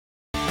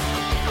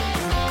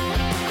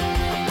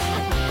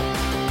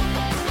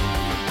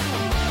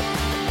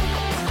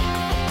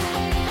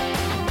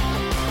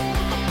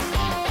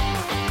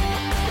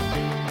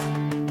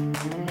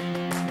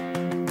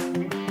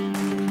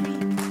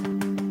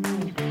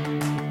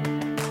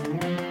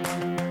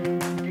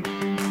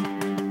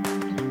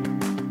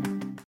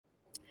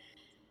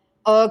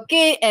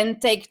Okay, and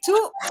take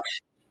two.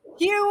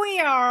 Here we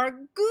are.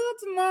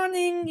 Good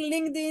morning,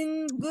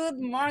 LinkedIn. Good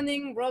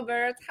morning,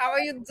 Robert. How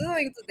are you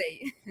doing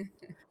today?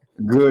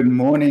 Good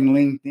morning,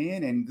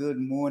 LinkedIn, and good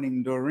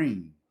morning,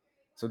 Doreen.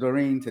 So,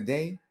 Doreen,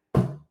 today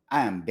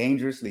I am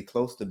dangerously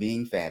close to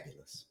being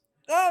fabulous.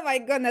 Oh my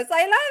goodness,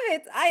 I love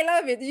it. I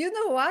love it. You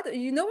know what?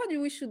 You know what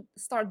we should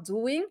start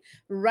doing?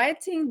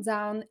 Writing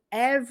down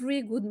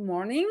every good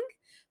morning.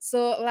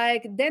 So,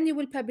 like, then you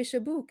will publish a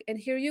book. And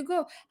here you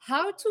go.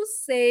 How to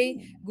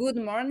say good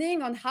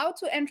morning and how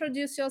to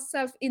introduce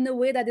yourself in a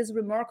way that is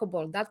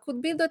remarkable. That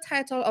could be the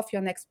title of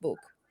your next book.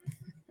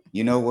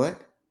 You know what?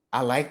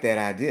 I like that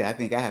idea. I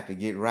think I have to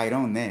get right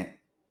on that.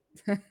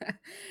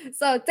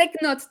 So take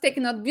note, take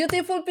note.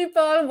 Beautiful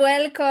people,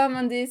 welcome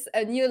on this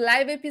new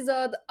live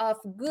episode of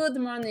Good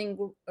Morning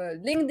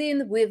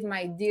LinkedIn with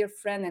my dear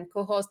friend and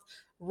co-host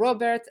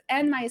Robert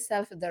and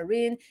myself,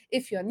 Darine.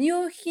 If you're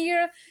new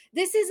here,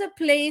 this is a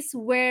place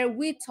where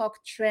we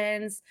talk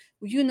trends,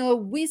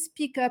 we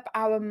speak up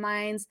our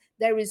minds,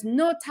 there is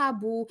no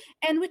taboo,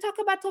 and we talk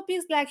about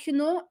topics like,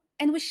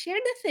 and we share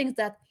the things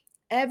that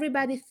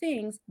everybody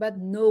thinks, but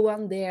no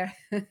one there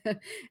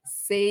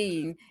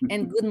saying.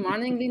 And Good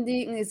Morning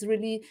LinkedIn is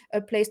really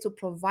a place to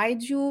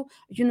provide you,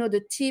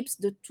 the tips,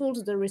 the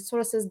tools, the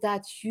resources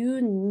that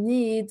you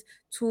need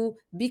to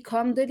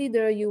become the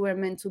leader you were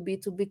meant to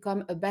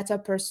become a better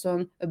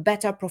person, a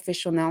better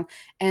professional,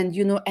 and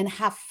and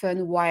have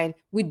fun while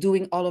we're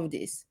doing all of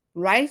this.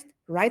 Right,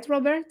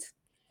 Robert?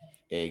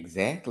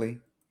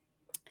 Exactly.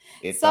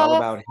 It's all So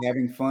about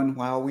having fun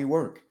while we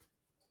work.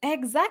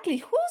 exactly,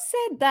 who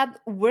said that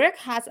work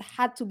has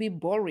had to be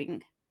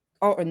boring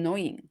or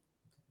annoying?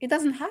 It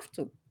doesn't have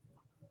to.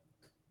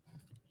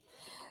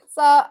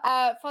 So,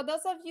 for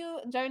those of you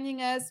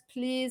joining us,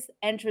 please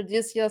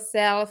introduce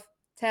yourself.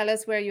 Tell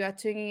us where you are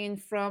tuning in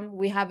from.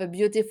 We have a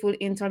beautiful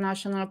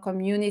international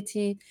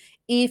community.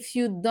 If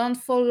you don't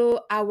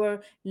follow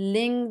our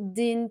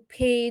LinkedIn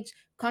page,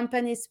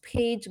 company's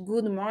page,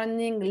 Good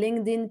Morning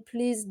LinkedIn,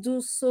 please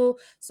do so.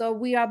 So,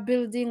 we are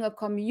building a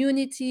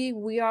community.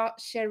 We are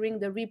sharing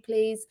the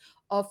replays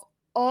of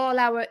all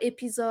our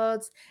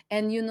episodes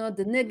and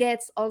the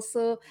nuggets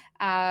also.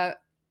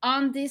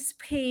 On this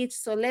page.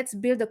 So let's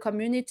build a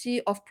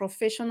community of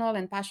professional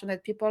and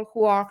passionate people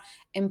who are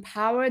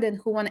empowered and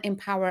who want to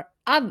empower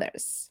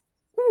others.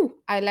 Ooh,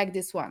 I like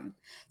this one.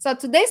 So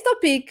today's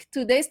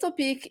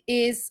topic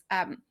is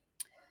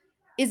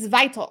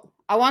vital.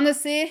 I want to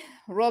say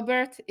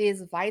Robert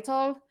is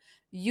vital.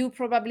 You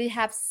probably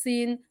have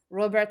seen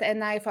Robert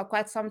and I for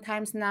quite some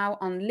times now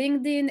on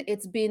LinkedIn.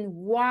 It's been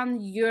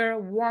 1 year,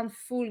 one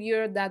full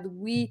year that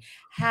we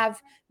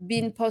have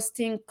been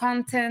posting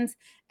content,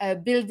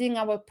 building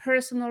our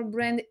personal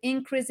brand,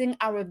 increasing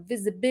our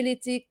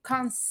visibility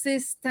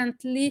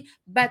consistently,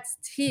 but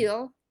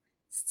still,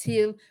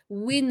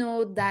 we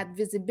know that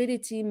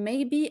visibility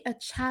may be a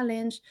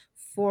challenge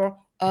for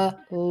a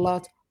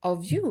lot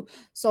of you.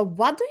 So,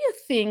 what do you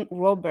think,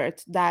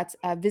 Robert, that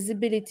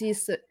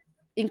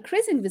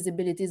increasing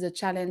visibility is a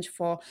challenge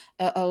for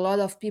a lot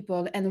of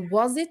people? And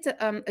was it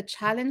a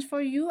challenge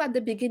for you at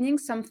the beginning,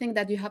 something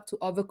that you have to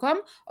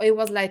overcome, or it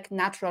was like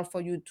natural for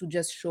you to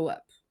just show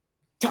up?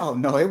 Oh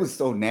no, it was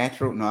so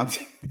natural. No,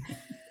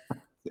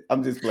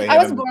 I'm just I playing. was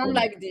I'm just born playing.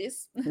 like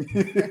this.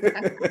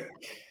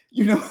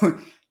 you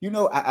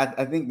know,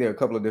 I think there are a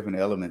couple of different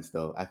elements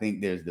though. I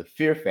think there's the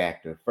fear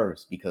factor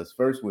first, because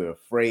first we're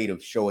afraid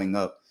of showing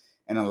up.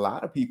 And a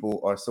lot of people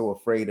are so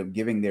afraid of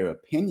giving their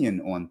opinion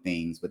on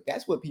things, but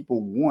that's what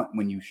people want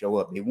when you show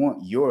up. They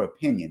want your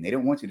opinion. They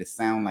don't want you to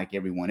sound like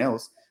everyone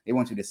else. They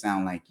want you to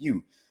sound like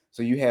you.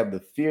 So you have the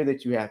fear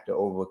that you have to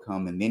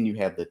overcome, and then you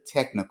have the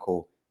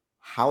technical,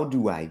 how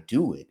do I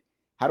do it?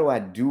 How do I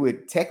do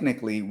it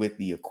technically with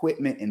the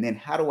equipment? And then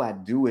how do I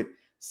do it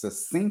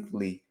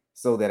succinctly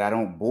so that I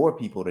don't bore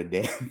people to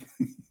death?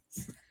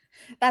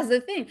 That's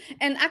the thing.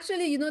 And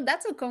actually,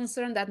 that's a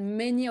concern that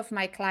many of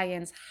my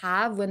clients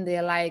have when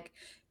they're like,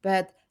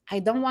 but I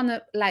don't want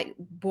to like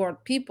bore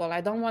people.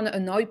 I don't want to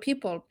annoy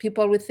people.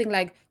 People will think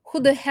like, who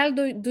the hell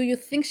do you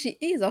think she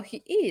is or he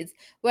is?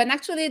 When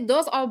actually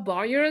those are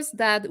barriers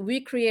that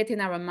we create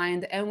in our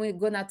mind. And we're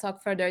going to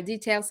talk further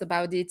details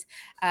about it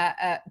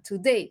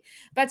today.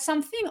 But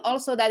something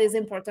also that is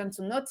important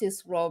to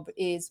notice, Rob,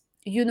 is,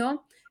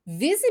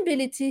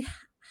 visibility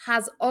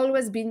has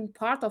always been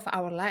part of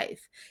our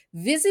life.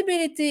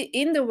 Visibility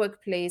in the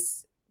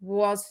workplace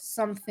was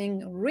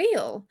something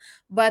real,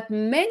 but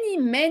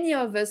many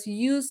of us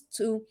used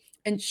to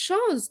and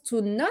chose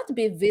to not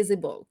be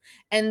visible.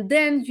 And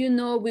then,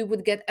 we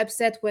would get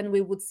upset when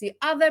we would see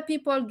other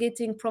people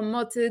getting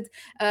promoted,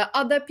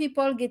 other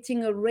people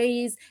getting a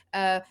raise.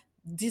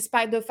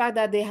 Despite the fact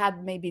that they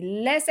had maybe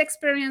less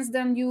experience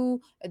than you,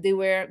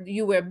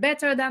 you were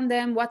better than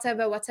them,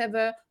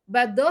 whatever,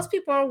 but those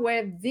people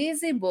were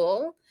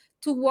visible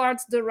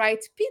towards the right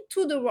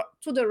to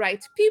the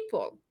right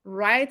people,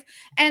 right?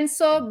 And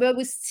so, but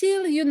we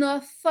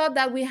still thought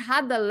that we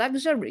had the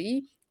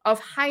luxury of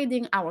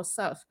hiding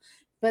ourselves.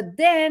 But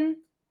then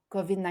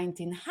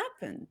COVID-19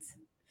 happened,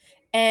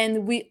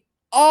 and we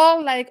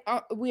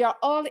we are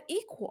all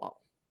equal.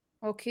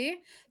 Okay,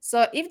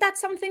 so if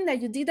that's something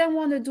that you didn't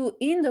want to do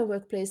in the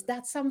workplace,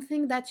 that's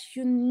something that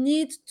you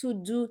need to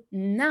do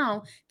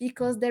now,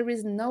 because there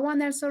is no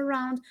one else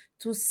around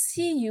to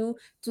see you,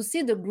 to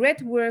see the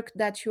great work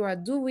that you are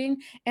doing,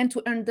 and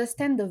to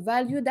understand the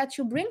value that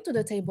you bring to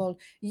the table.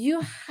 You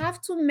have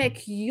to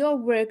make your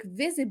work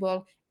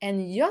visible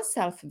and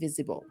yourself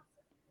visible.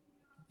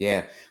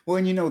 Yeah. Well,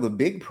 and the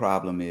big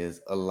problem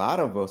is a lot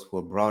of us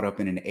were brought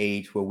up in an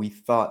age where we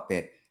thought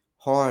that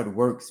hard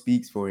work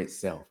speaks for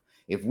itself.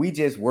 If we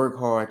just work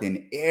hard,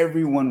 then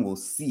everyone will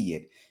see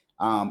it.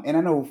 And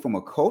I know from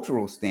a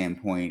cultural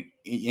standpoint,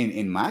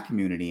 in my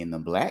community, in the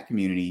Black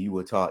community, you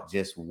were taught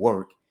just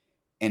work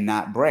and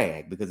not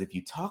brag. Because if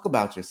you talk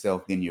about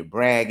yourself, then you're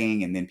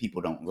bragging, and then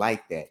people don't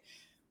like that.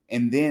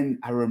 And then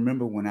I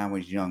remember when I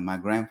was young, my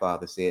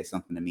grandfather said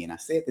something to me, and I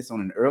said this on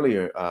an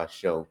earlier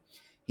show.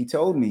 He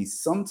told me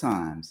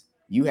sometimes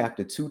you have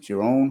to toot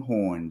your own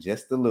horn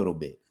just a little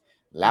bit,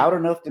 loud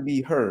enough to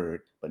be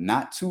heard, but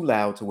not too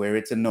loud to where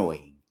it's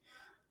annoying.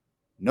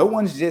 No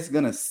one's just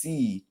going to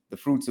see the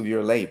fruits of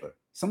your labor.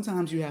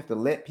 Sometimes you have to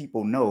let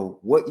people know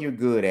what you're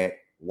good at,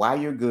 why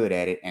you're good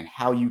at it, and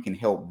how you can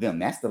help them.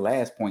 That's the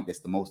last point that's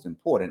the most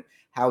important,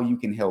 how you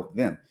can help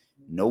them.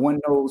 No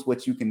one knows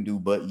what you can do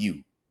but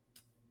you.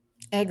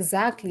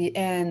 Exactly.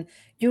 And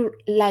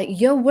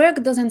your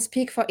work doesn't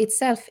speak for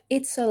itself.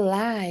 It's a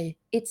lie.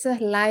 It's a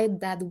lie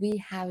that we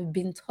have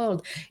been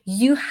told.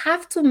 You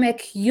have to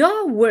make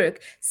your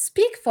work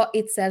speak for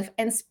itself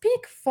and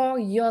speak for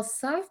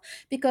yourself,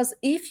 because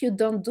if you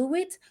don't do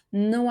it,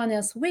 no one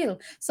else will.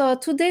 So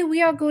today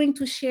we are going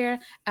to share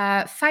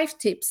 5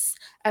 tips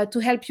to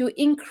help you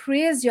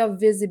increase your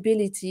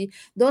visibility.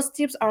 Those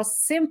tips are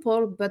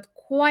simple but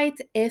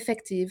quite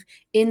effective.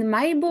 In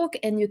my book,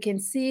 and you can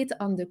see it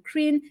on the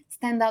screen,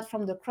 Stand Out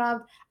from the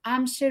Crowd,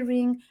 I'm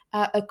sharing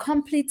a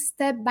complete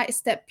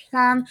step-by-step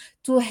plan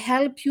to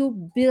help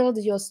you build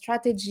your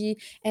strategy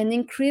and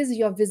increase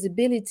your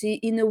visibility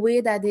in a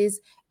way that is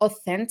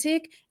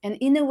authentic and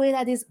in a way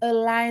that is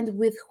aligned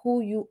with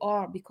who you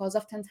are. Because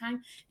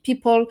oftentimes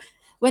people,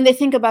 when they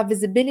think about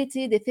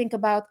visibility, they think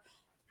about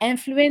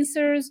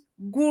influencers,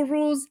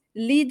 gurus,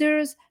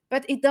 leaders,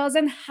 but it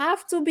doesn't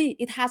have to be.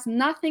 It has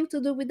nothing to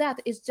do with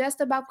that. It's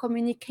just about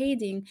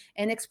communicating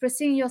and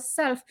expressing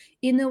yourself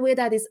in a way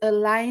that is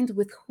aligned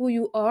with who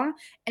you are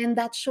and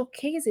that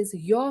showcases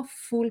your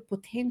full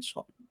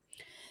potential.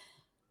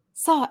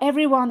 So,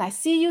 everyone, I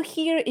see you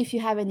here. If you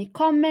have any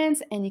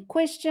comments, any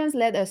questions,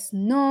 let us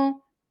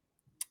know.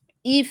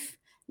 If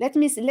let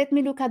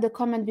me look at the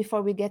comment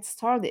before we get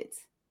started.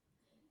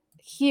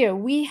 Here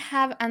we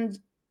have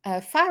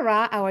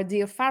Farah, our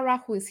dear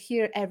Farah, who is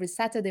here every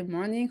Saturday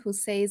morning, who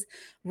says,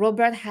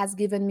 Robert has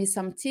given me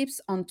some tips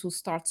on to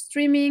start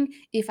streaming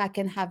if I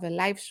can have a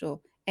live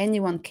show.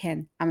 Anyone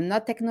can. I'm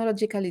not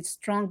technologically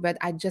strong, but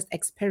I just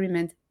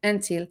experiment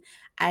until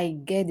I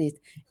get it.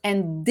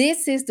 And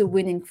this is the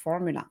winning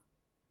formula.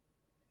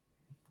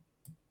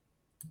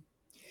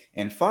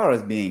 And far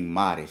as being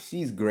modest,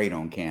 she's great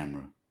on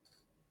camera.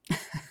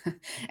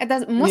 And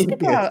that's, most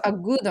people Yes. are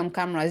good on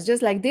camera. It's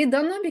just like they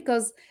don't know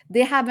because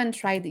they haven't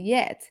tried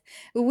yet.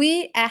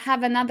 We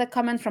have another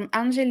comment from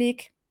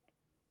Angelique,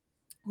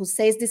 who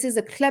says this is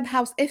a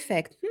clubhouse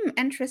effect.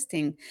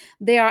 Interesting.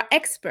 They are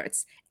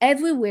experts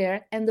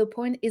everywhere, and the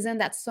point isn't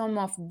that some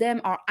of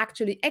them are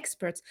actually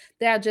experts.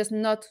 They are just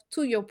not,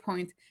 to your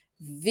point,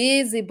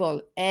 visible.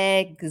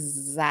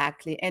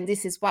 Exactly. And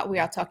this is what we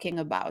are talking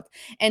about.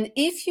 And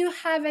if you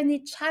have any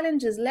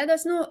challenges, let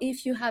us know.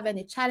 If you have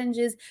any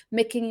challenges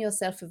making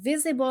yourself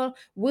visible,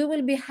 we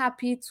will be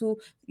happy to,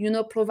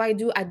 provide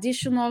you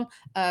additional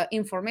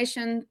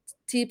information,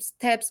 tips,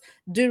 steps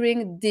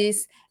during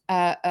this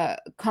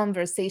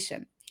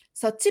conversation.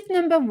 So, tip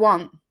number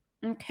one,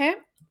 okay?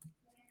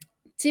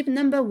 Tip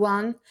number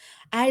one,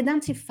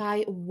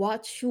 identify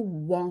what you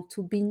want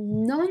to be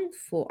known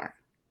for.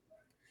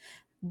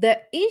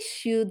 The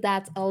issue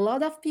that a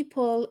lot of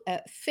people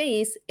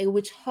face,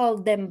 which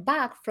hold them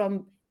back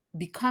from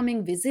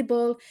becoming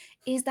visible,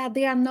 is that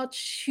they are not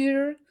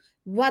sure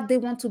what they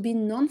want to be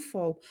known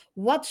for.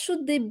 What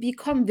should they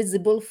become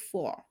visible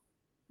for?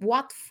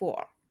 What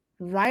for?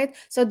 Right?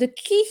 So the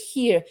key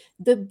here,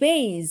 the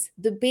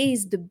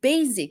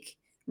basic,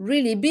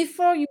 really,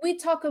 before we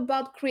talk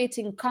about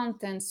creating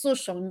content,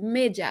 social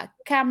media,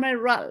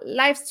 camera,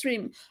 live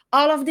stream,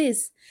 all of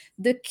this,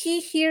 the key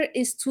here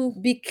is to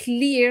be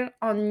clear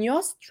on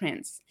your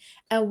strengths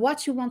and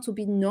what you want to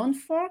be known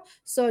for,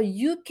 so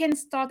you can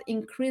start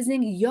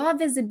increasing your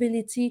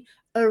visibility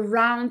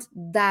around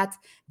that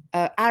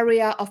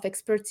area of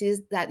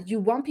expertise that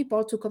you want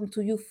people to come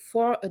to you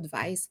for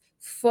advice,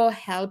 for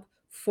help,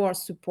 for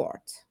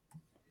support.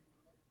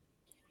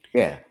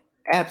 Yeah,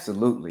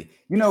 absolutely.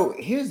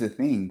 Here's the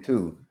thing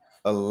too.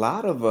 A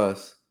lot of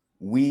us,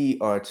 we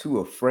are too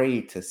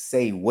afraid to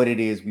say what it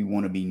is we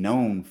want to be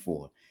known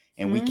for,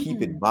 and we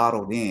keep it Mm.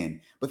 bottled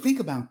in. But think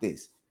about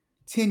this.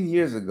 10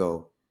 years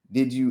ago,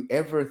 did you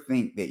ever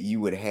think that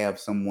you would have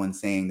someone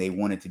saying they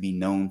wanted to be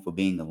known for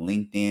being a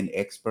LinkedIn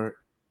expert?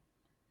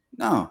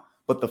 No.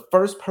 But the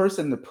first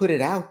person to put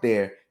it out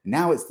there,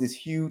 now it's this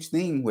huge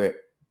thing where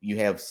you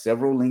have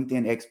several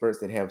LinkedIn experts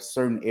that have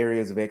certain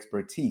areas of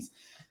expertise.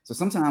 So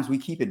sometimes we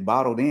keep it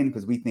bottled in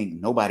because we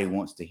think nobody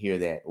wants to hear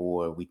that,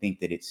 or we think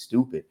that it's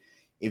stupid.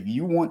 If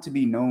you want to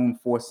be known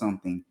for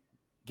something,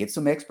 get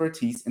some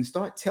expertise and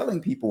start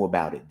telling people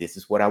about it. This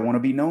is what I want to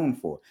be known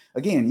for.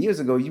 Again, years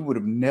ago, you would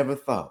have never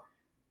thought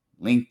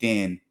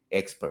LinkedIn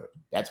expert.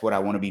 That's what I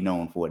want to be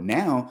known for.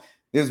 Now,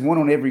 there's one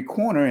on every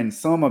corner, and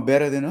some are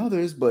better than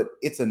others, but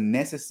it's a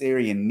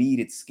necessary and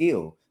needed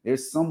skill.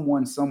 There's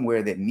someone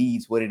somewhere that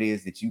needs what it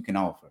is that you can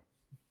offer.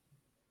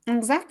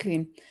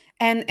 Exactly.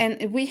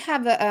 And we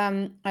have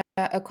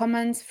a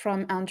comment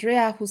from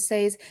Andrea who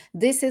says,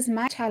 "This is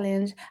my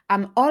challenge.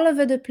 I'm all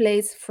over the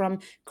place from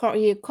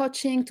career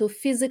coaching to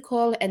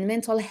physical and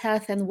mental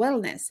health and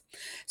wellness."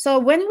 So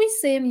when we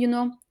say,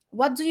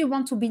 what do you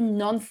want to be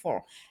known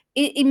for?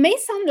 It may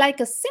sound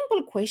like a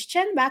simple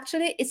question, but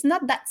actually it's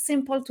not that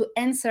simple to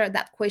answer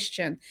that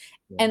question.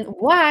 Yeah. And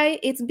why?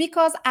 It's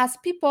because as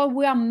people,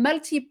 we are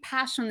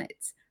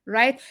multi-passionate,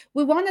 right?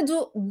 We want to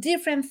do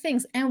different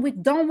things and we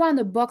don't want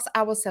to box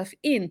ourselves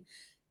in,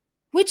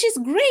 which is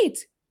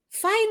great.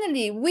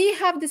 Finally, we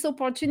have this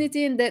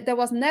opportunity, and there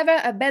was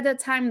never a better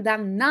time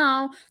than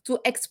now to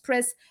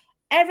express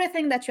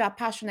everything that you are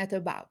passionate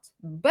about.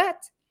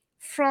 But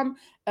from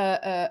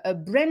a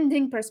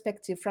branding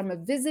perspective, from a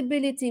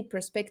visibility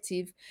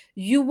perspective,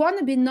 you want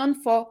to be known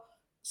for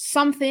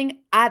something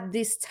at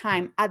this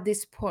time, at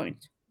this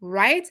point,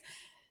 right?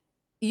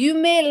 You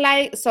may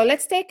like, so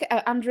let's take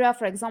Andrea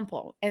for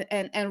example,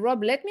 and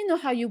Rob, let me know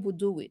how you would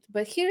do it,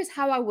 but here's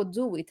how I would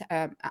do it.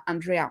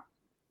 Andrea,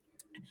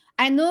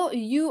 I know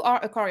you are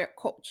a career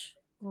coach,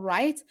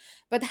 right?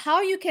 But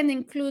how you can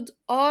include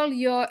all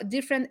your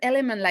different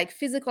elements like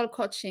physical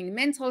coaching,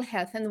 mental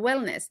health, and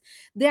wellness,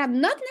 they are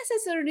not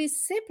necessarily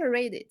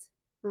separated,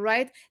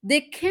 right?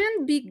 They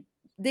can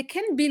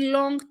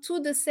belong to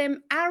the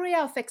same area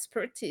of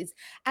expertise.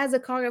 As a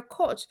career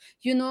coach,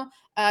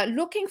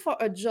 looking for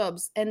a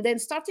jobs and then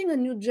starting a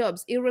new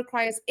jobs, it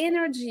requires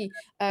energy.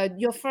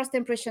 Your first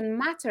impression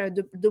matter,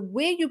 the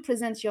way you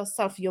present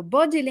yourself, your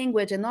body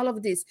language, and all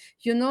of this.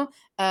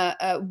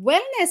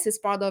 Wellness is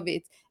part of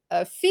it.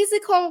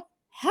 Physical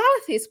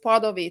health is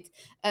part of it.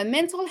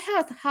 Mental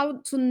health, how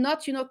to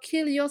not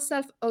kill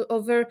yourself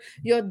over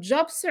your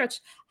job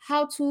search,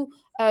 how to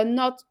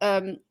not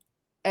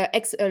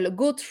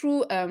go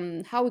through,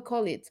 how we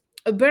call it,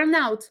 a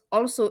burnout.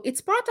 Also,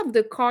 it's part of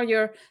the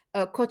career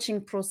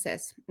coaching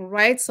process,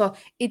 right? So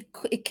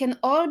it can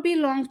all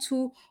belong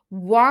to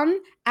one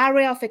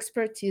area of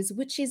expertise,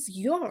 which is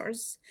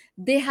yours.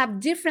 They have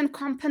different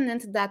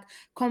components that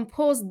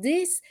compose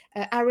this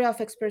area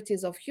of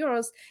expertise of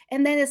yours,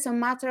 and then it's a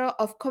matter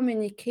of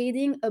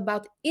communicating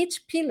about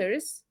each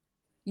pillars.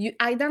 You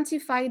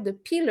identify the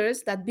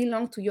pillars that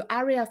belong to your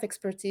area of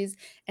expertise,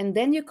 and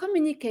then you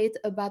communicate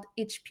about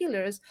each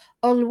pillars,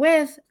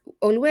 always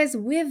always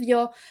with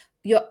your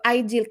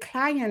ideal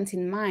client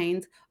in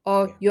mind,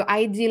 or Yeah. your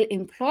ideal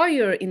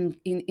employer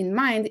in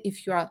mind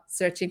if you are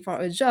searching for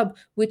a job,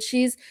 which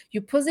is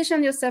you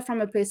position yourself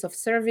from a place of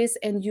service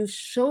and you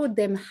show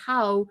them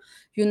how,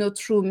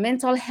 through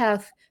mental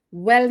health,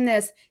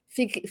 wellness,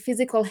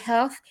 physical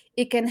health,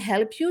 it can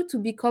help you to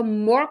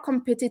become more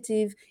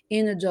competitive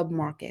in a job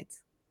market.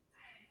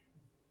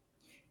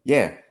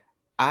 Yeah,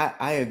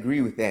 I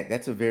agree with that.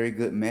 That's a very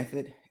good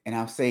method. And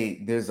I'll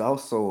say there's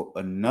also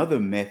another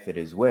method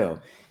as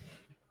well.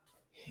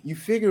 You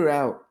figure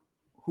out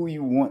who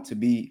you want to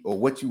be or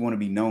what you want to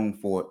be known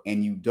for,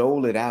 and you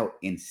dole it out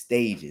in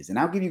stages. And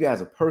I'll give you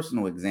guys a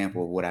personal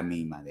example of what I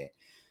mean by that.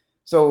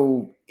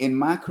 So, in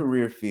my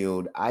career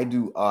field, I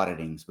do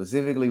auditing,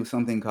 specifically with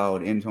something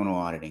called internal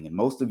auditing. And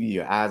most of you,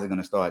 your eyes are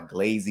going to start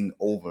glazing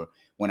over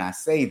when I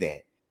say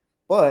that.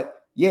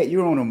 But yet,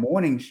 you're on a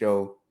morning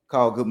show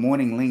called Good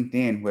Morning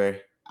LinkedIn,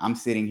 where I'm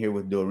sitting here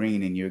with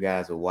Doreen and you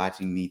guys are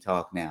watching me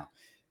talk now.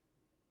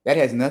 That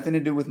has nothing to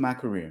do with my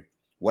career.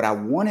 What I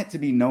wanted to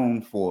be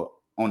known for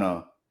on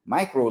a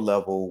micro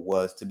level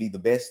was to be the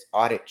best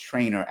audit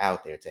trainer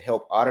out there, to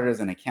help auditors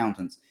and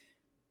accountants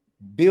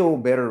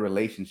build better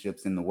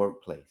relationships in the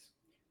workplace.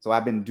 So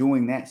I've been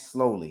doing that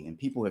slowly, and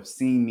people have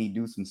seen me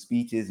do some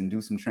speeches and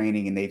do some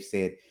training, and they've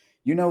said,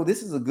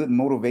 this is a good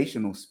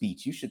motivational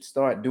speech. You should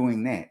start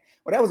doing that.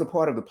 Well, that was a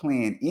part of the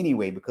plan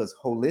anyway, because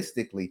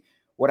holistically,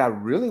 what I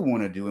really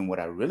want to do and what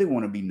I really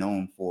want to be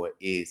known for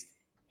is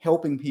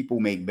helping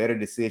people make better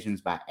decisions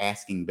by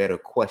asking better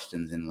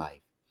questions in life.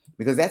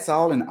 Because that's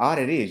all an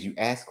audit is. You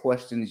ask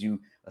questions, you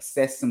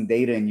assess some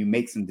data, and you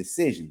make some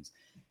decisions.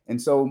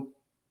 And so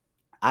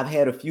I've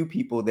had a few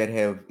people that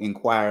have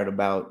inquired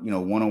about,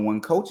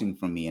 one-on-one coaching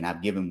from me, and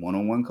I've given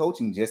one-on-one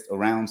coaching just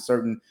around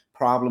certain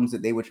problems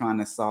that they were trying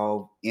to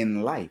solve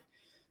in life.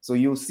 So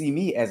you'll see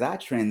me as I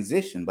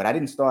transition, but I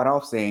didn't start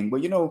off saying,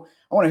 well,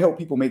 I want to help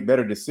people make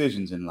better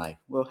decisions in life.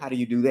 Well, how do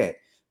you do that?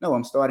 No,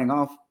 I'm starting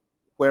off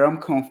where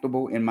I'm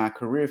comfortable in my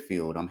career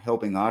field. I'm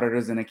helping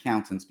auditors and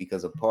accountants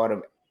because a part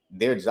of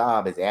their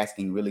job is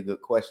asking really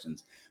good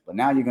questions. But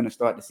now you're going to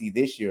start to see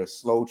this year a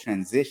slow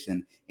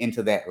transition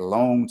into that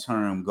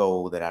long-term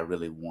goal that I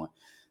really want.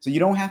 So you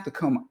don't have to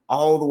come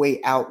all the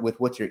way out with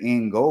what your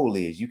end goal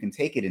is. You can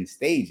take it in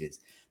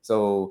stages.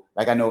 So,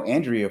 like I know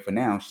Andrea for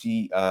now,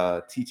 she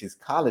teaches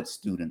college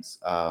students.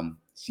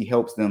 She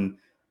helps them.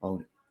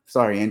 Oh,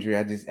 sorry, Andrea,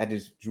 I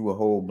just drew a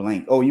whole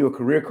blank. Oh, you're a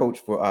career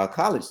coach for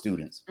college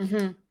students.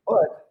 Mm-hmm.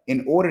 But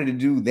in order to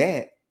do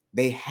that,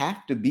 they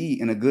have to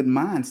be in a good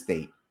mind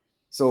state.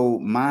 So,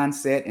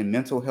 mindset and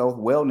mental health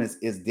wellness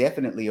is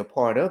definitely a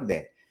part of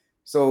that.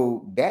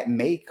 So, that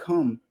may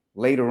come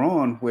later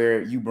on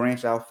where you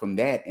branch out from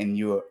that and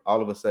you're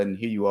all of a sudden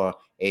here you are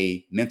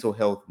a mental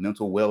health,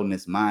 mental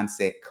wellness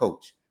mindset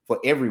coach for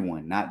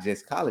everyone, not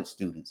just college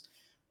students.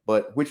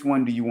 But which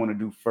one do you want to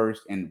do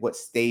first and what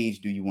stage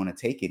do you want to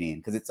take it in?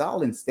 Because it's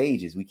all in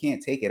stages. We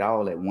can't take it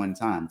all at one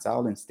time. It's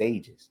all in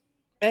stages.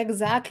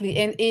 Exactly.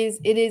 And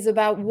it is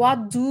about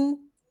what do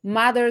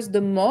matters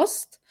the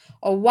most,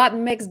 or what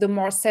makes the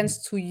more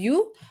sense to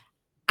you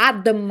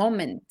at the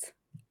moment.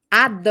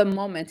 At the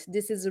moment,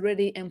 this is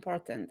really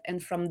important.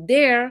 And from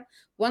there,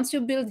 once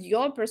you build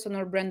your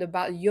personal brand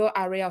about your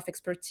area of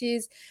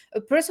expertise, a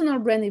personal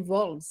brand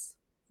evolves,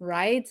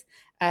 right?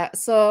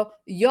 So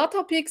your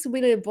topics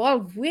will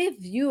evolve with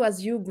you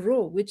as you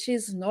grow, which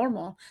is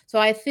normal. So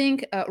I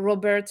think,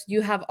 Robert,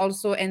 you have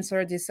also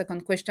answered the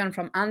second question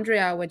from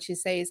Andrea when she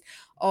says,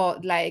 oh,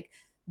 like,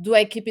 do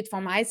I keep it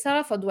for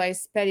myself or do I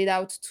spell it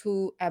out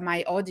to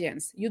my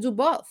audience? You do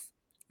both.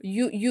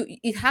 You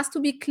It has to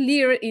be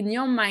clear in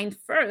your mind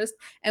first,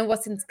 and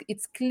once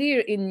it's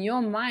clear in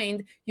your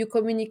mind, you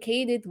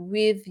communicate it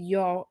with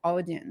your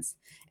audience.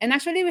 And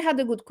actually, we had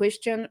a good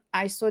question.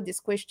 I saw this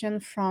question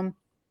from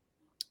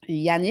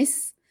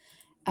Yanis,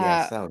 Yeah, I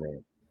uh saw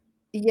that.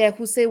 yeah,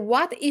 who say,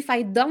 what if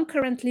I don't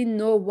currently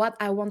know what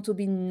I want to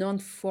be known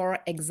for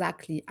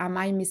exactly? Am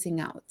I missing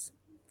out?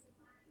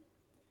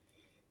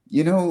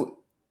 You know,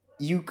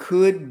 you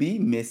could be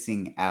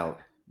missing out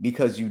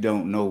because you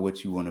don't know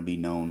what you want to be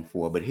known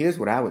for. But here's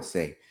what I would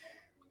say.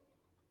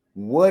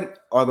 What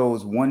are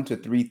those one to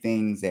three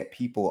things that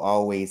people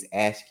always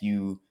ask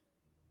you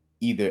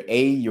either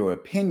A, your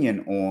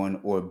opinion on,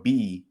 or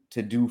B,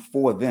 to do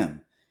for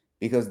them?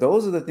 Because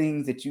those are the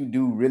things that you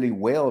do really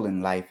well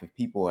in life if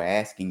people are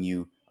asking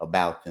you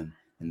about them.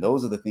 And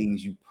those are the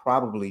things you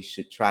probably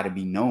should try to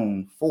be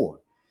known for.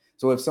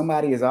 So if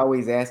somebody is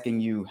always asking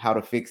you how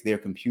to fix their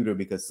computer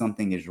because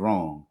something is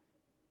wrong,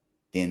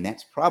 then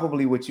that's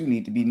probably what you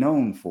need to be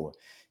known for.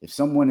 If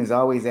someone is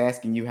always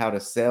asking you how to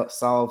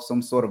solve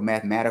some sort of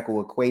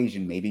mathematical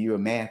equation, maybe you're a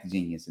math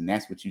genius and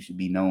that's what you should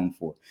be known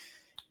for.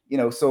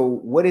 So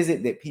what is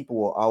it that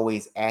people are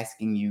always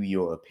asking you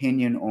your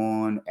opinion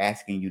on,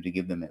 asking you to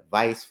give them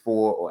advice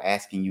for, or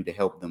asking you to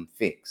help them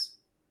fix?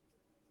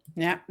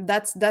 Yeah,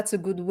 that's a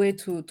good way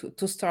to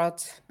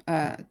start,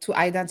 to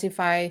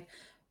identify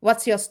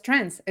what's your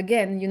strengths.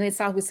 Again, it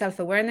starts with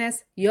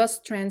self-awareness, your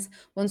strengths.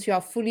 Once you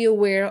are fully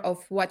aware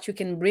of what you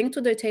can bring to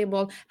the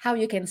table, how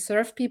you can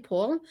serve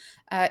people,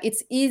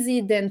 it's easy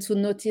then to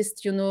notice,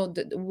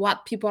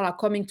 what people are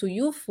coming to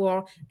you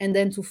for, and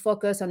then to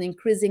focus on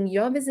increasing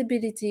your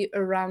visibility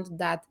around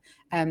that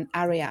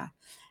area.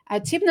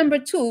 Tip number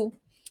two,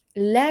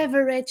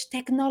 leverage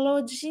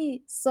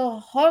technology. So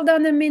hold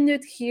on a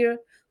minute here.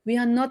 We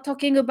are not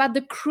talking about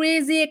the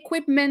crazy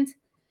equipment.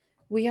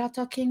 We are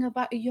talking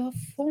about your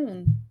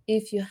phone.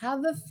 If you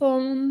have a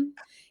phone,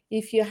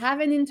 if you have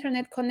an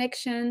internet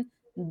connection,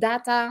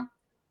 data,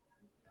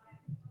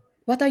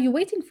 what are you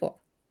waiting for?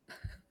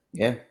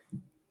 Yeah,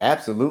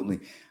 absolutely.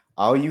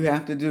 All you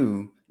have to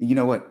do, you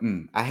know what?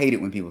 I hate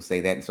it when people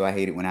say that. And so I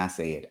hate it when I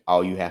say it.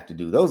 All you have to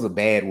do. Those are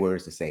bad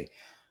words to say.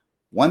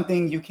 One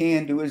thing you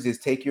can do is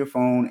just take your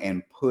phone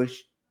and push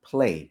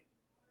play.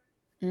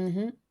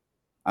 Mm-hmm.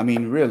 I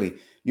mean, really,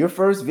 your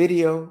first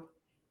video,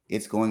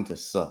 it's going to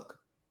suck.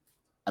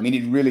 I mean,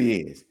 it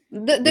really is.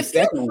 The The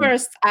few second one,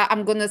 first,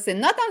 I'm going to say,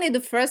 not only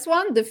the first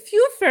one, the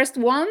few first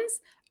ones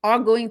are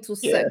going to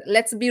yeah, suck.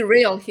 Let's be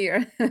real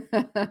here.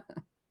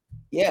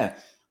 yeah.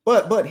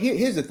 But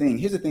here's the thing.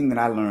 Here's the thing that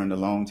I learned a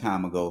long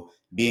time ago,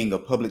 being a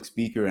public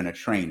speaker and a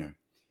trainer.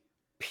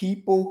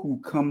 People who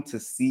come to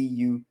see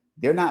you,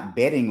 they're not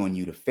betting on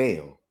you to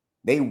fail.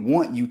 They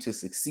want you to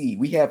succeed.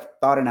 We have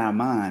thought in our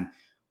mind,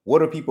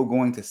 what are people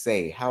going to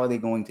say? How are they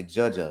going to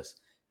judge us?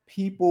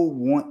 People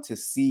want to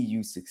see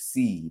you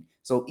succeed.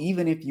 So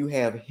even if you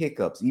have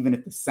hiccups, even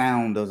if the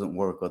sound doesn't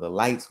work or the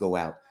lights go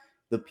out,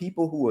 the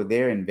people who are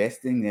there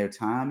investing their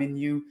time in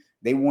you,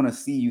 they want to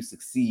see you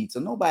succeed. So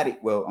nobody,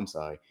 well, I'm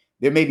sorry,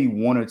 there may be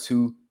one or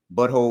two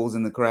buttholes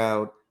in the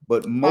crowd,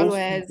 but most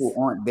people Always.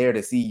 aren't there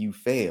to see you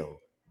fail.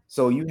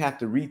 So you have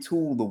to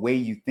retool the way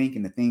you think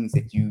and the things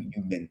that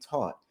you've been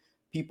taught.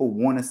 People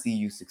want to see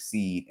you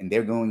succeed and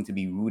they're going to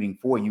be rooting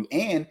for you.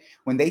 And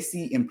when they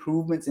see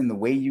improvements in the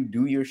way you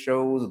do your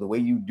shows or the way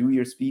you do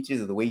your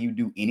speeches or the way you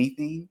do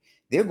anything,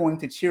 they're going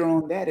to cheer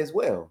on that as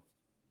well.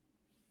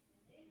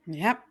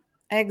 Yep,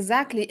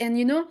 exactly. And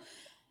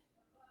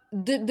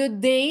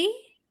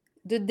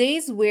the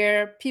days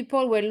where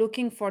people were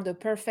looking for the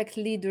perfect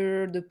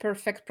leader, the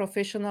perfect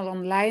professional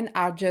online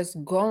are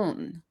just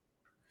gone.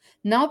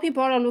 Now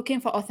people are looking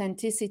for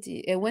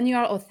authenticity. And when you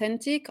are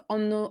authentic,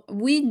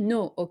 we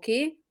know,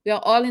 okay, we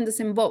are all in the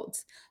same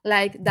boat.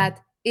 Like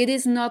that, it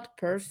is not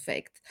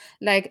perfect.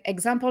 Like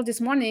example, this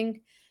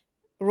morning,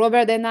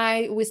 Robert and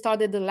I, we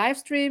started the live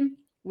stream.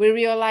 We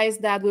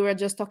realized that we were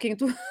just talking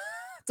to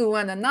to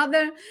one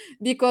another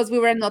because we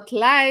were not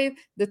live.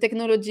 The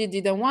technology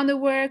didn't want to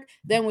work.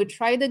 Then we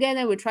tried again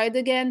and we tried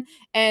again.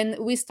 And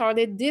we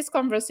started this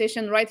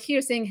conversation right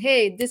here saying,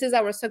 hey, this is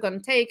our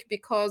second take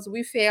because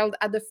we failed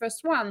at the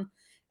first one.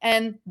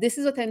 And this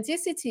is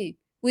authenticity.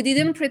 We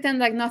didn't pretend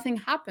like nothing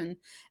happened.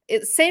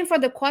 Same for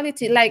the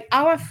quality. Like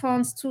our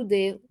phones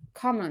today,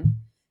 common,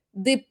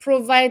 they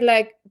provide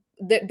like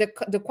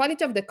the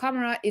quality of the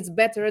camera is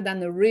better than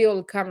the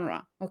real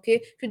camera.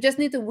 Okay, you just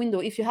need a window.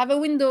 If you have a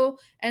window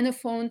and a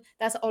phone,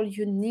 that's all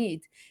you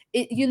need.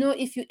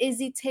 If you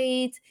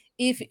hesitate,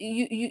 if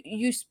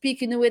you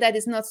speak in a way that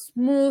is not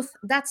smooth,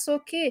 that's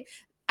okay.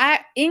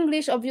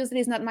 English obviously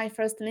is not my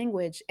first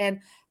language, and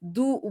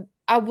do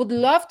I would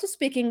love to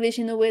speak English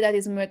in a way that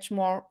is much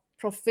more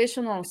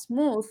professional,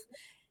 smooth.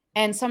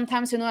 And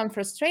sometimes I'm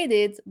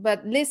frustrated,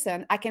 but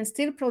listen, I can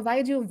still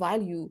provide you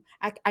value.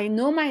 I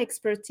know my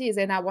expertise,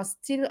 and I want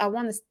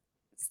to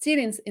still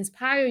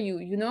inspire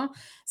you.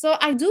 So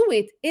I do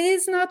it. It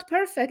is not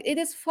perfect, it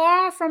is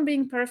far from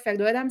being perfect,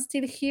 but I'm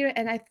still here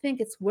and I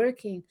think it's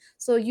working.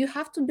 So you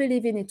have to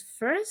believe in it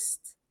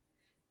first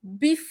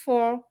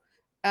before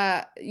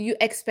you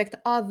expect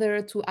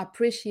other to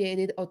appreciate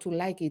it or to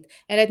like it.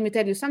 And let me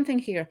tell you something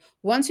here: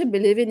 once you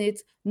believe in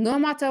it, no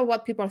matter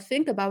what people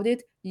think about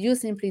it, you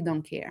simply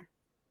don't care.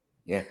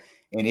 Yeah.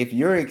 And if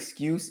your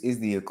excuse is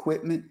the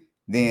equipment,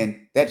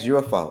 then that's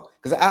your fault.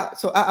 Because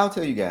I'll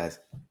tell you guys,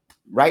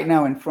 right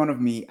now in front of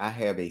me, I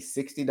have a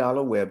 $60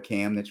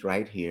 webcam that's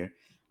right here.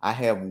 I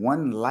have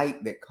one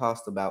light that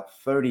cost about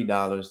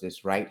 $30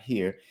 that's right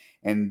here.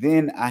 And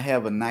then I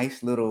have a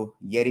nice little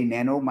Yeti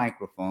Nano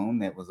microphone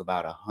that was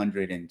about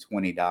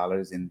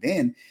 $120. And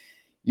then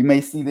you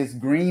may see this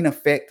green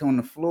effect on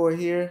the floor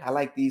here. I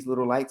like these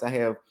little lights. I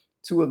have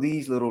two of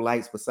these little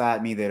lights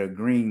beside me that are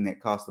green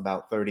that cost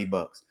about $30.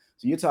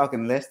 So you're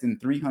talking less than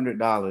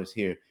 $300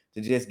 here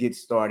to just get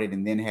started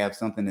and then have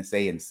something to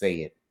say and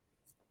say it.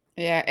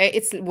 Yeah,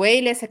 it's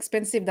way less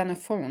expensive than a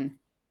phone.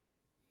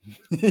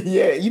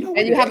 Yeah, you know And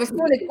what? you It have a actually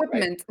full is, right?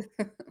 equipment.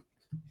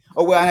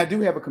 Oh, well, I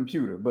do have a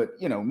computer, but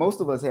most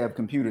of us have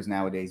computers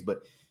nowadays, but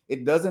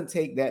it doesn't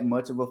take that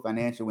much of a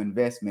financial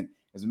investment.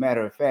 As a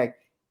matter of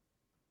fact,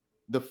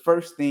 the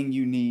first thing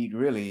you need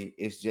really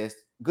is just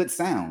good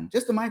sound,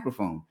 just a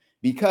microphone.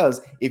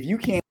 Because if you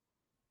can't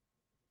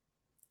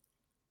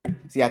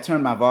see, I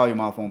turned my volume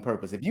off on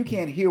purpose. If you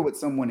can't hear what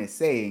someone is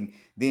saying,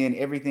 then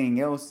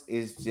everything else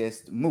is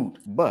just moot.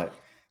 But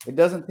it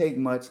doesn't take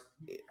much.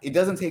 It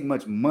doesn't take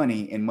much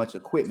money and much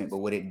equipment, but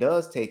what it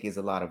does take is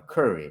a lot of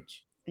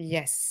courage.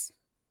 Yes.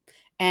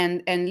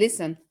 And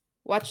listen,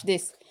 watch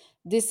this.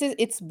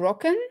 It's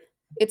broken.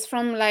 It's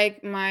from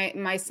like my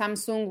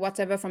Samsung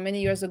whatever from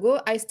many years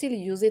ago. I still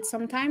use it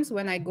sometimes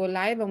when I go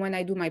live and when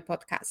I do my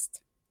podcast.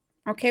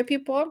 Okay,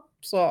 people?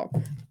 So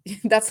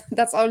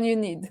that's all you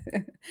need.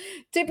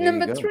 Tip There you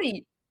number go.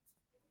 3.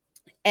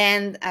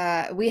 And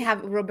we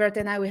have Robert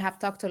and I, we have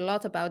talked a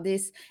lot about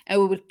this, and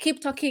we will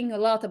keep talking a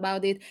lot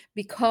about it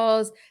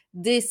because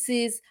this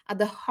is at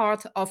the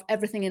heart of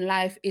everything in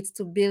life. It's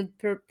to build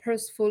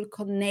purposeful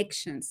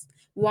connections.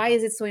 Why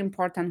is it so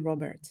important,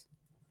 Robert?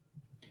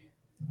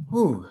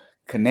 Whew,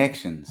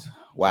 connections.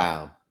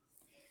 Wow. You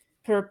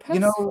Purposeful.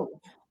 know,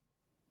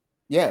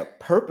 yeah,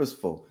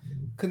 purposeful.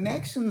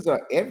 Connections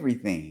are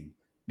everything.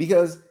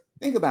 Because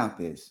think about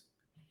this.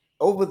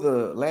 Over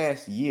the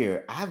last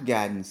year, I've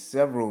gotten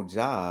several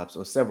jobs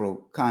or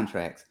several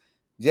contracts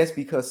just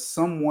because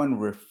someone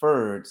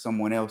referred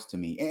someone else to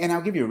me. And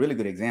I'll give you a really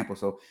good example.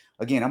 So,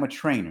 again, I'm a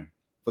trainer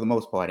for the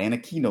most part and a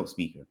keynote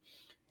speaker.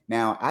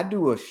 Now, I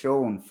do a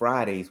show on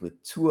Fridays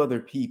with two other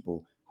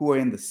people who are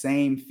in the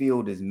same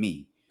field as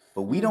me,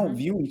 but we don't Mhm.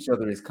 view each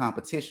other as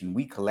competition.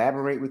 We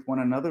collaborate with one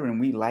another and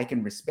we like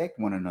and respect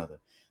one another.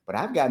 But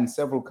I've gotten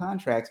several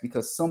contracts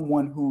because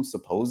someone who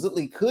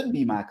supposedly could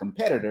be my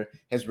competitor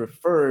has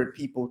referred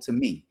people to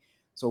me.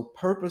 So,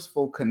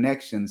 purposeful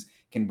connections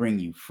can bring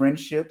you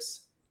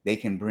friendships, they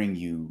can bring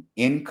you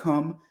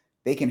income,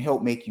 they can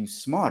help make you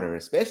smarter,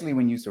 especially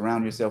when you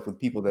surround yourself with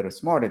people that are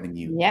smarter than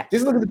you. Yep.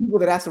 Just look at the people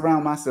that I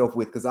surround myself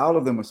with, because all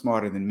of them are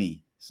smarter than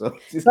me. So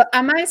just But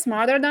am I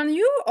smarter than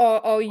you,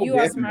 or oh, you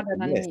are smarter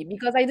definitely than yes. me?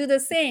 Because I do the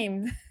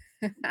same.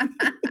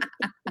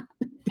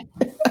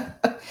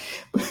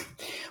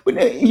 But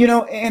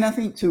and I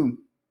think too,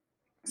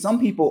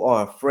 some people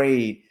are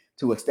afraid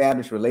to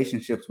establish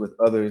relationships with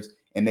others,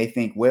 and they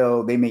think,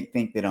 well, they may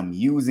think that I'm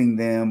using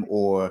them,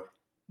 or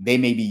they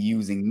may be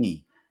using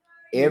me.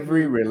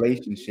 Every Mhm.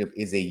 relationship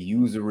is a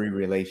usury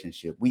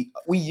relationship. We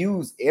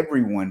use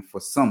everyone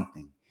for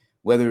something,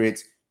 whether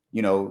it's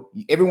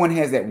everyone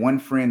has that one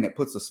friend that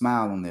puts a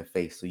smile on their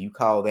face, so you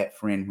call that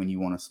friend when you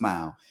want to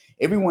smile.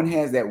 Everyone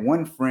has that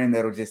one friend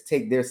that'll just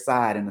take their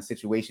side in a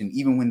situation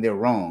even when they're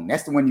wrong.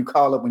 That's the one you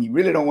call up when you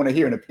really don't want to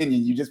hear an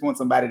opinion, you just want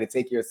somebody to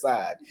take your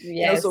side.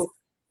 Yes. So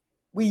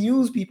We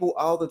use people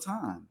all the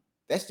time.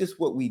 That's just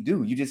what we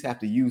do. You just have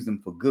to use them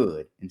for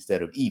good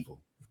instead of evil.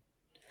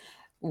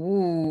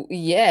 Ooh,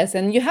 yes.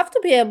 And you have to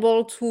be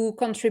able to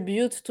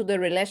contribute to the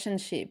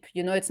relationship.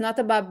 It's not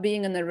about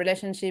being in a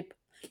relationship,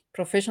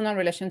 professional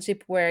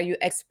relationship, where you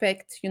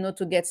expect,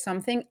 to get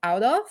something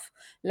out of.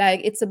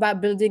 Like, it's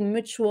about building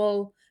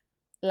mutual,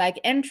 like,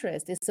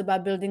 interest. It's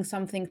about building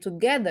something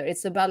together.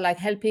 It's about, like,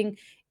 helping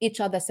each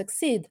other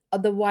succeed.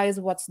 Otherwise,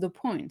 what's the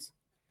point?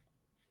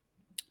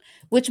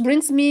 Which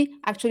brings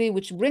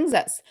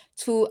us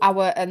to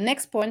our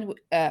next point.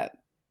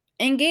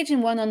 Engage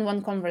in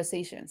one-on-one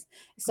conversations.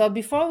 So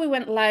before we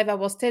went live, I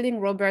was telling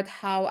Robert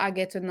how I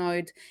get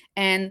annoyed,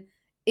 and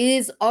it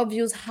is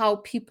obvious how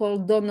people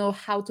don't know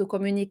how to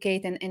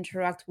communicate and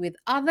interact with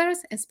others,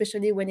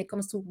 especially when it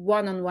comes to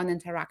one-on-one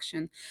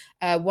interaction,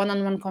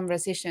 one-on-one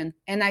conversation.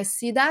 And I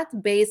see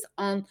that based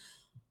on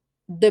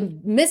the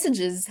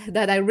messages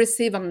that I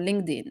receive on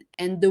LinkedIn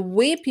and the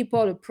way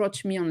people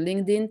approach me on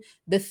LinkedIn,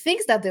 the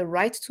things that they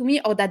write to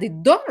me or that they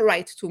don't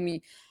write to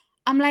me.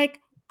 I'm like,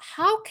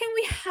 how can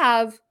we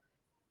have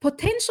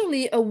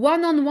potentially a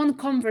one-on-one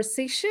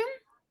conversation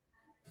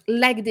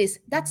like this?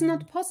 That's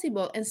not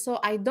possible. And so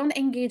I don't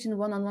engage in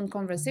one-on-one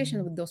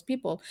conversation with those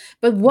people.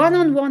 But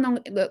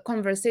one-on-one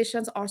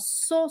conversations are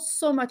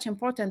so much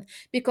important,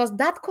 because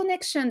that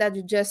connection that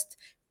you just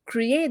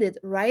created,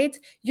 right,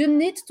 you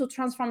need to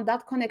transform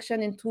that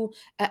connection into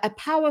a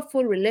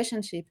powerful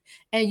relationship.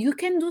 And you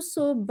can do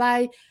so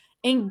by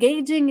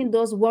engaging in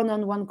those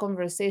one-on-one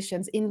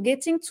conversations, in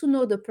getting to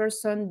know the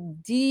person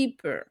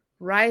deeper,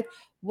 right?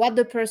 What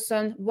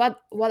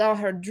are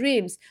her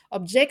dreams,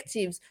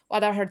 objectives,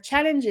 what are her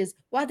challenges,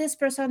 what this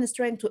person is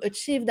trying to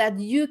achieve that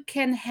you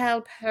can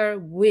help her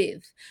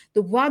with.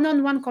 The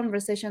one-on-one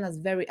conversation is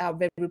very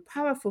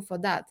powerful for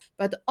that.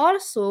 But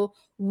also,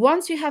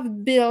 once you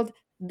have built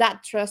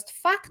that trust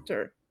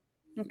factor,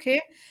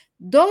 okay,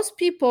 those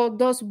people,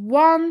 those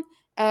one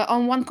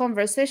on one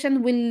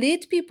conversation will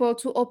lead people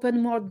to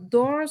open more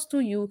doors to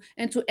you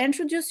and to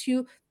introduce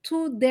you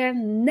to their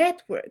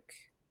network,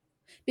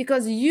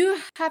 because you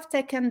have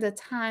taken the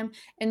time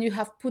and you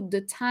have put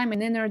the time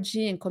and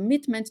energy and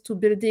commitment to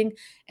building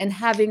and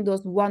having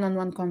those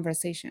one-on-one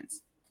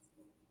conversations.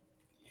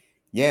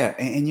 Yeah,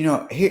 and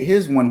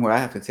here's one where I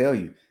have to tell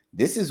you,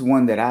 this is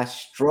one that I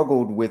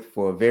struggled with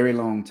for a very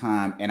long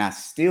time, and I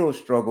still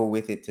struggle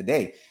with it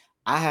today.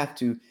 I have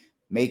to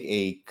make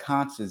a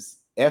conscious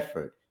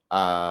effort.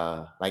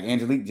 Like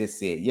Angelique just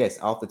said, yes,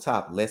 off the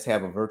top, let's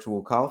have a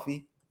virtual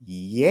coffee.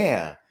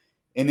 Yeah.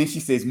 And then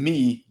she says,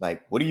 me,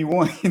 like, what do you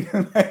want?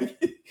 Like,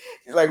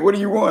 she's like, what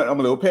do you want? I'm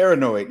a little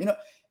paranoid.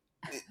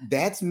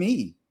 That's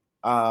me.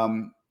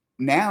 Um,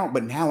 now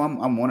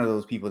I'm one of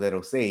those people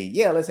that'll say,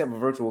 yeah, let's have a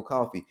virtual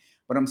coffee,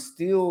 but I'm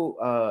still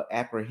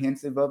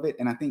apprehensive of it,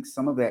 and I think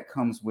some of that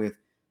comes with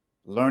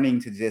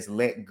learning to just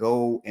let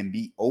go and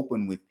be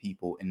open with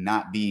people and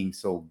not being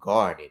so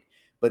guarded.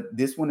 But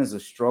this one is a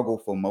struggle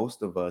for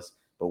most of us.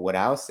 But what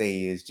I'll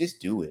say is just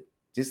do it.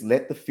 Just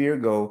let the fear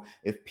go.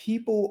 If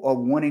people are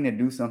wanting to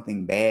do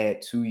something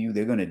bad to you,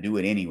 they're going to do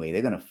it anyway.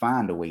 They're going to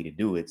find a way to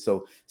do it.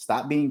 So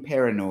stop being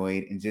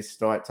paranoid and just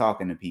start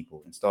talking to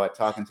people and start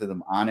talking to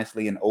them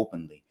honestly and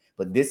openly.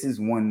 But this is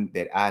one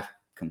that I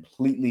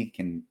completely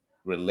can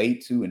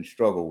relate to and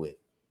struggle with.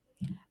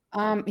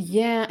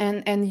 Yeah,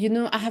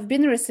 and I have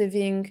been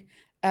receiving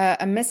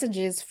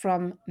messages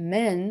from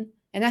men,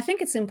 and I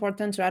think it's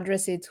important to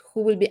address it,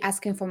 who will be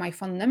asking for my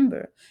phone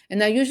number,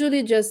 and I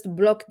usually just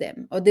block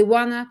them, or they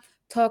wanna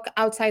talk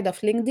outside of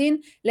LinkedIn.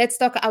 Let's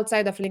talk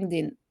outside of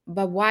LinkedIn.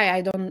 But why?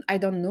 I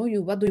don't know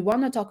you. What do you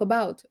want to talk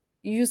about?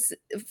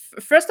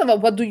 First of all,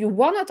 what do you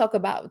want to talk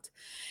about?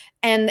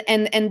 And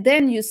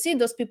then you see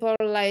those people,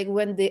 like,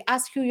 when they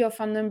ask you your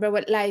phone number,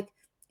 what, like,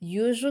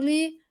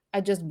 usually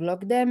I just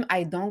block them.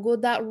 I don't go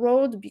that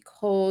road,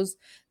 because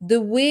the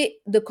way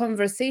the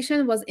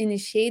conversation was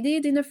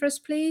initiated in the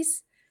first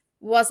place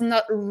was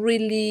not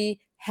really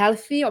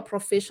healthy or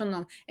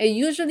professional. And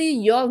usually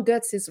your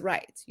guts is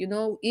right.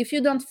 If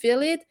you don't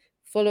feel it,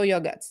 follow your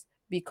guts,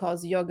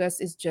 because your guts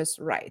is just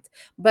right.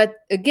 But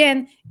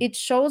again, it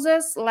shows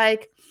us,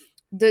 like,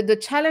 the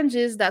challenge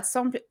is that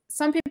some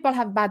people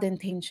have bad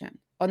intention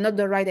or not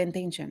the right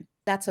intention.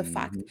 That's a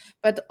fact. Mhm.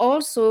 But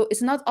also,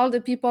 it's not all the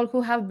people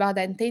who have bad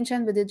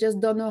intention, but they just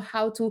don't know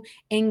how to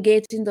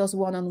engage in those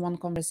one-on-one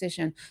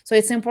conversation. So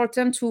it's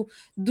important to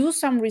do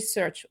some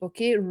research,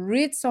 okay,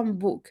 read some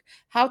book,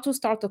 how to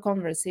start a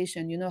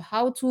conversation,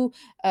 how to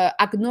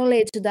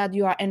acknowledge that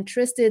you are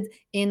interested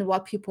in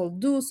what people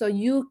do, so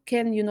you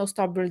can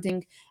start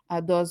building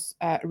those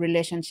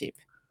relationship.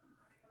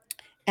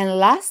 And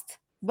last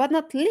but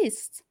not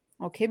least,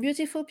 okay,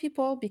 beautiful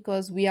people,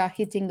 because we are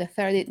hitting the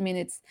 30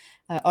 minutes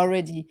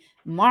already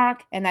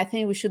mark, and I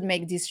think we should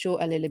make this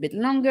show a little bit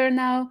longer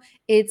now.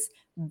 It's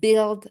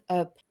build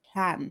a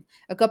plan.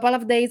 A couple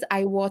of days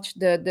I watched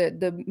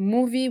the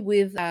movie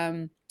with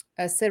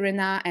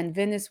Serena and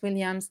Venus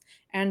Williams,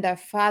 and their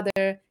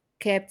father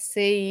kept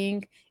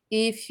saying,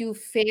 if you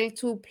fail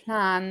to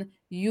plan,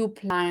 you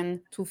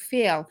plan to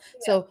fail.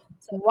 So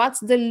what's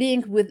the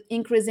link with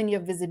increasing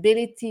your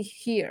visibility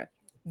here?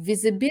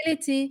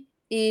 Visibility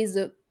is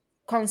a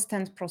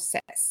constant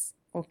process.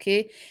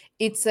 Okay,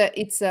 it's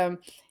a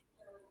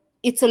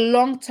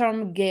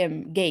long-term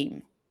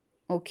game.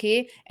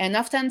 Okay, and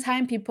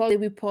oftentimes people, they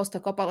will post a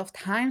couple of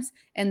times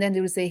and then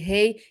they will say,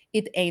 hey,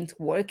 it ain't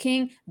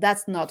working,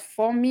 that's not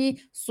for me,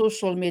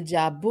 social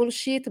media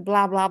bullshit,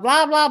 blah blah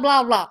blah blah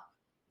blah blah.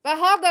 But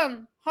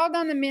hold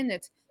on a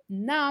minute.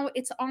 Now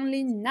it's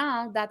only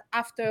now that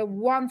after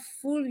one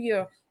full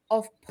year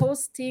of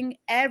posting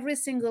every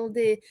single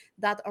day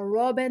that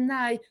Rob and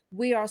I,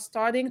 we are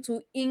starting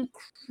to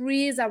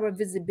increase our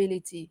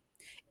visibility.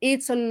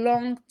 It's a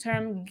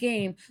long-term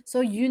game.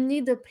 So you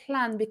need a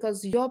plan,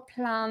 because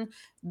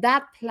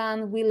that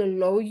plan will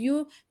allow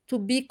you to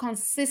be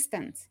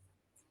consistent.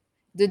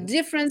 The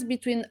difference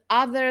between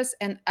others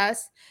and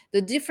us,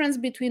 the difference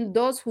between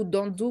those who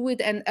don't do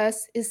it and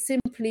us, is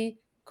simply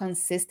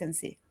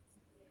consistency.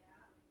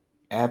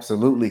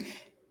 Absolutely.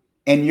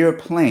 And your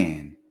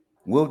plan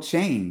will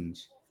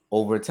change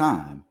over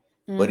time,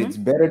 but Mm-hmm. it's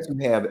better to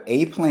have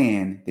a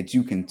plan that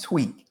you can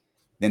tweak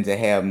than to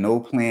have no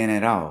plan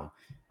at all.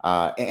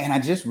 And I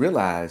just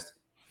realized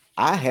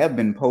I have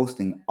been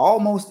posting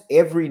almost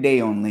every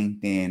day on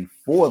LinkedIn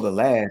for the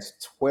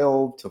last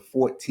 12 to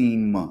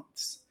 14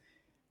 months.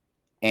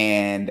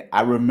 And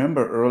I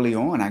remember early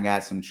on, I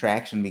got some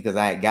traction because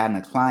I had gotten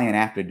a client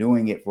after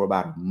doing it for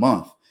about a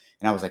month.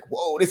 And I was like,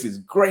 whoa, this is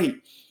great.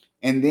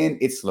 And then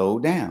it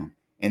slowed down.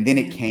 And then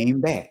it Yeah.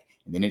 came back.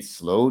 And then it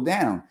slowed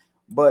down.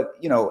 But,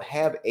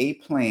 have a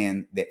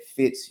plan that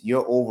fits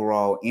your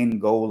overall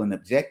end goal and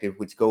objective,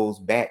 which goes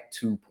back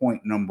to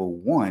point number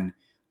one.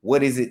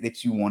 What is it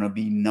that you want to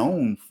be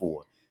known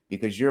for?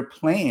 Because your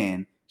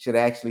plan should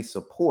actually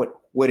support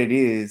what it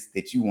is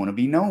that you want to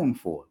be known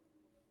for.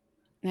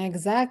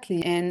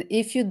 Exactly. And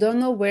if you don't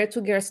know where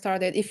to get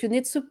started, if you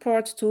need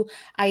support to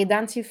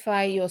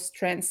identify your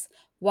strengths,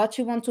 what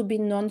you want to be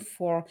known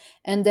for,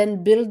 and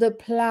then build a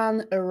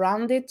plan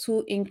around it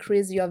to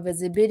increase your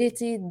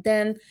visibility,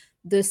 then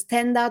the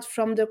Stand Out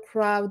from the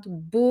Crowd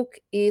book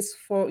is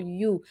for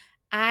you.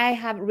 I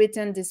have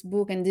written this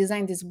book and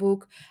designed this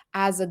book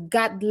as a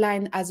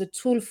guideline, as a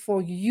tool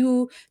for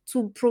you,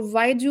 to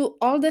provide you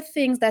all the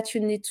things that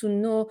you need to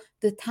know,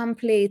 the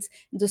templates,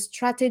 the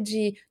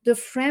strategy, the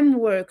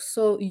framework,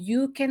 so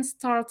you can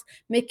start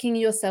making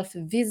yourself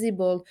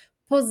visible,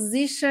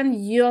 position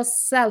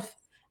yourself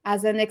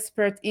as an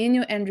expert in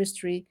your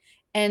industry,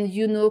 and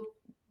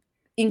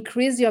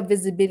increase your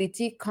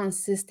visibility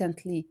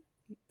consistently.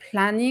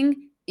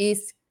 Planning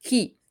is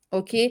key.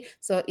 Okay,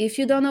 so if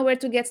you don't know where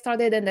to get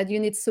started and that you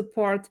need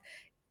support,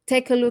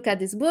 take a look at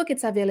this book.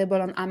 It's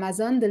available on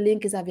Amazon. The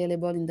link is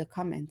available in the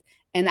comment.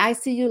 And I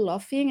see you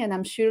laughing, and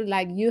I'm sure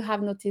like you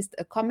have noticed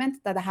a comment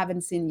that I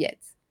haven't seen yet.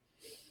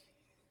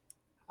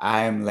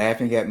 I am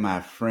laughing at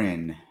my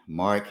friend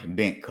Mark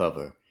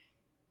Bentcover,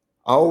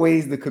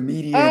 always the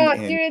comedian. Oh,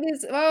 And here it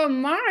is. Oh,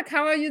 Mark,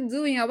 how are you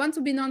doing? I want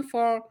to be known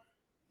for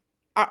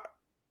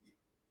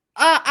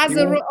uh, he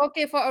won't.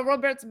 okay, for a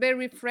Robert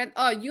Berry friend.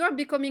 Oh, you are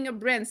becoming a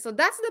brand. So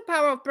that's the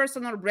power of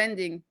personal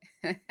branding.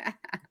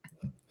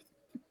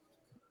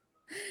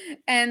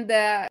 And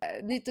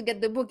need to get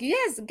the book.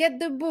 Yes, get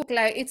the book.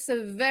 Like, it's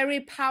a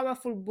very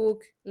powerful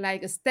book,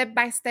 like a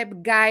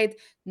step-by-step guide.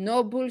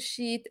 No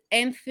bullshit.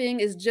 Anything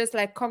is just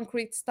like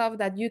concrete stuff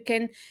that you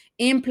can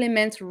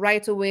implement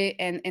right away,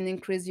 and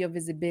increase your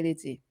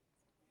visibility.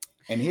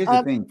 And here's the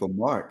uh, thing for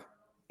Mark.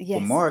 For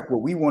yes. Mark,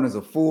 what we want is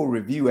a full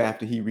review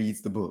after he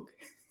reads the book.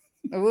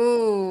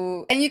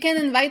 Oh, and you can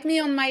invite me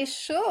on my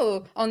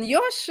show, on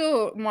your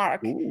show,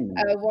 Mark. Ooh,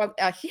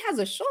 He has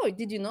a show.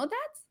 Did you know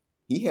that?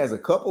 he has a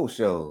couple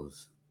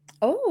shows.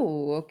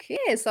 Oh,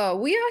 okay. So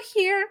we are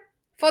here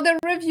for the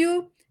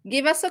review.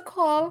 Give us a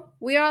call.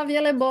 We are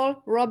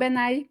available, Rob and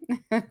I.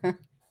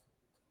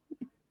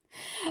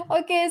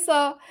 Okay,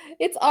 so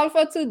it's all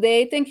for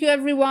today. Thank you,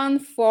 everyone,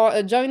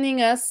 for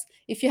joining us.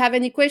 If you have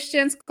any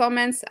questions,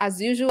 comments,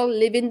 as usual,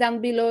 leave it down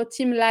below.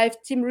 Team Live,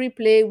 Team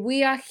Replay.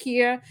 We are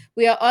here.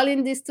 We are all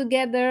in this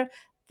together.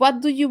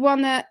 What do you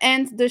want to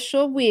end the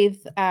show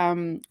with,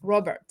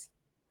 Robert?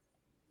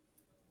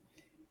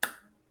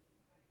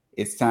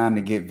 It's time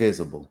to get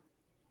visible.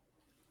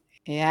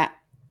 Yeah,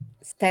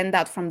 stand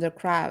out from the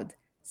crowd.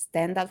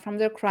 Stand out from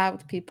the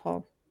crowd,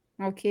 people.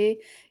 Okay,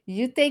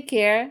 you take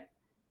care.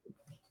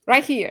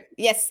 Right here.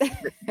 Yes.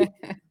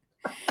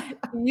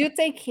 You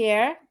take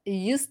care.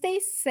 You stay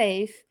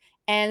safe.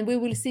 And we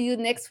will see you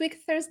next week,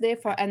 Thursday,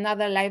 for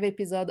another live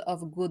episode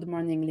of Good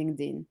Morning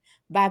LinkedIn.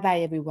 Bye bye,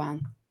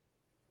 everyone.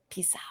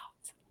 Peace out.